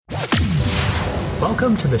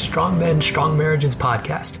Welcome to the Strong Men, Strong Marriages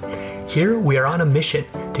podcast. Here we are on a mission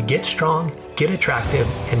to get strong, get attractive,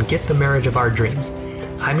 and get the marriage of our dreams.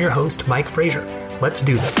 I'm your host, Mike Frazier. Let's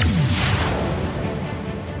do this.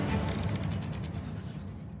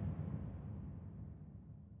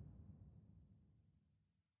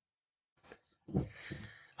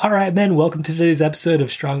 All right, men, welcome to today's episode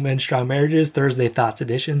of Strong Men, Strong Marriages, Thursday Thoughts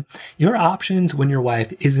Edition. Your options when your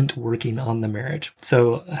wife isn't working on the marriage.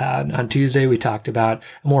 So on Tuesday, we talked about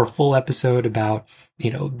a more full episode about,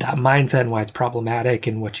 that mindset and why it's problematic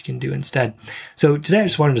and what you can do instead. So today I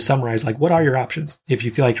just wanted to summarize, what are your options? If you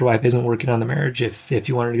feel like your wife isn't working on the marriage, if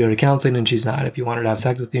you wanted to go to counseling and she's not, if you wanted to have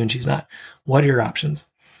sex with you and she's not, what are your options?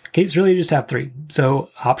 Okay, so really you just have three. So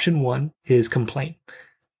option one is complain.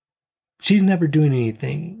 She's never doing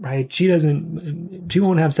anything, right? She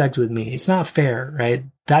won't have sex with me. It's not fair, right?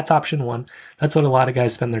 That's option one. That's what a lot of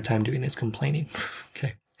guys spend their time doing, is complaining.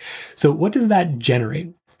 Okay. So what does that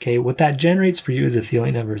generate? Okay. What that generates for you is a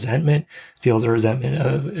feeling of resentment, creates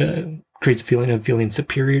a feeling of feeling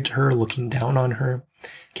superior to her, looking down on her.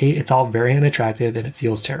 Okay. It's all very unattractive and it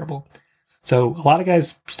feels terrible. So a lot of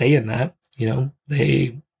guys stay in that,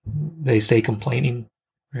 they stay complaining,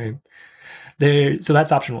 right? So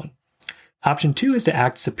that's option one. Option two is to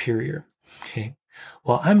act superior. Okay.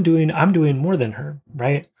 Well, I'm doing more than her,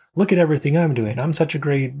 right? Look at everything I'm doing. I'm such a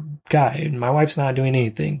great guy and my wife's not doing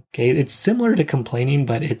anything. Okay. It's similar to complaining,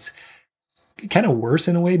 but it's kind of worse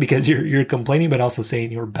in a way because you're complaining, but also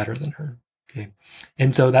saying you're better than her. Okay.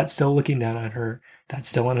 And so that's still looking down on her. That's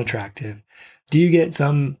still unattractive. Do you get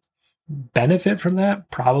some benefit from that?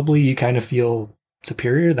 Probably. You kind of feel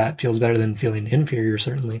superior. That feels better than feeling inferior,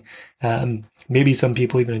 certainly. Maybe some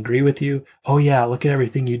people even agree with you. Oh yeah, look at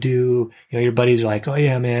everything you do. Your buddies are like, oh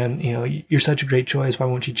yeah, man, you're such a great choice. Why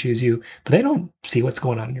won't she choose you? But they don't see what's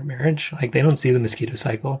going on in your marriage. They don't see the mosquito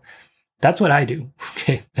cycle. That's what I do.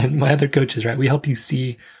 Okay. And my other coaches, right? We help you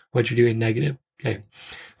see what you're doing negative. Okay.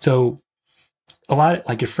 So a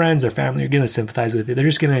lot your friends or family are going to sympathize with you. They're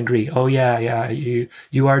just going to agree. Oh yeah,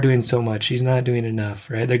 you are doing so much. She's not doing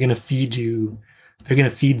enough, right? They're going to feed you. They're going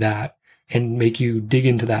to feed that and make you dig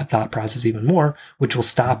into that thought process even more, which will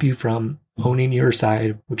stop you from owning your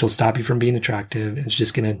side, which will stop you from being attractive. And it's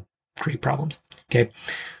just going to create problems. Okay.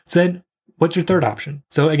 So then what's your third option?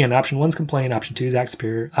 So again, option one's complain. Option two is act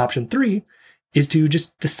superior. Option three is to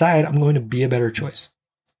just decide I'm going to be a better choice.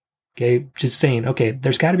 Okay. Just saying, okay,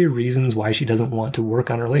 there's got to be reasons why she doesn't want to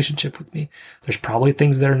work on a relationship with me. There's probably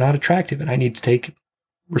things that are not attractive and I need to take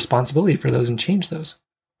responsibility for those and change those.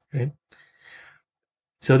 Right.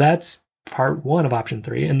 So that's part one of option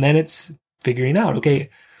three. And then it's figuring out,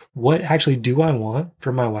 okay, what actually do I want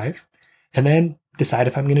from my wife? And then decide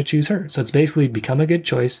if I'm going to choose her. So it's basically become a good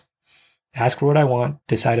choice, ask for what I want,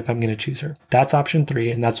 decide if I'm going to choose her. That's option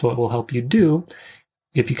three. And that's what will help you do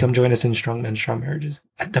if you come join us in Strong Men, Strong Marriages.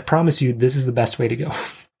 I promise you, this is the best way to go.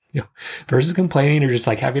 Versus complaining or just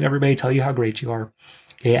having everybody tell you how great you are.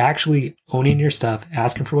 Okay, actually owning your stuff,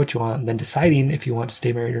 asking for what you want, and then deciding if you want to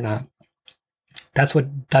stay married or not. That's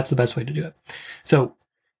the best way to do it. So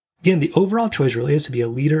again, the overall choice really is to be a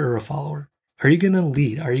leader or a follower. Are you going to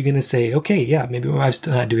lead? Are you going to say, okay, yeah, maybe my wife's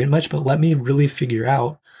not doing much, but let me really figure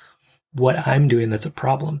out what I'm doing that's a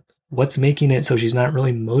problem. What's making it so she's not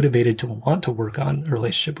really motivated to want to work on a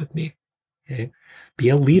relationship with me? Okay. Be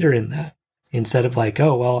a leader in that instead of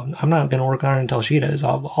oh, well, I'm not going to work on it until she does.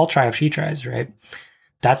 I'll try if she tries, right?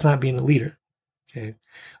 That's not being a leader. Okay.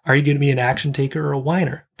 Are you going to be an action taker or a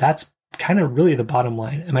whiner? That's kind of really the bottom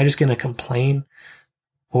line. Am I just going to complain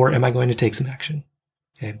or am I going to take some action?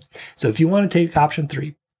 Okay. So if you want to take option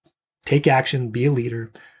three, take action, be a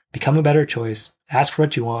leader, become a better choice, ask for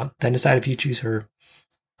what you want, then decide if you choose her.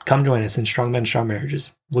 Come join us in Strong Men, Strong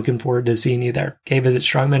Marriages. Looking forward to seeing you there. Okay. Visit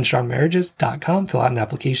strongmenstrongmarriages.com, fill out an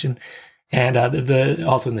application. And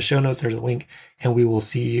also in the show notes, there's a link and we will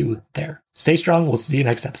see you there. Stay strong. We'll see you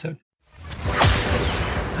next episode.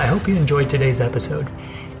 I hope you enjoyed today's episode.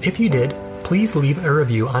 If you did, please leave a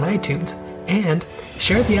review on iTunes and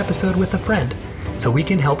share the episode with a friend so we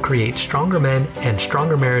can help create stronger men and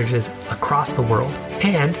stronger marriages across the world.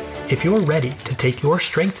 And if you're ready to take your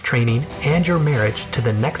strength training and your marriage to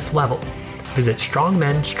the next level, visit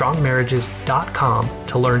strongmenstrongmarriages.com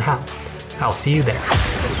to learn how. I'll see you there.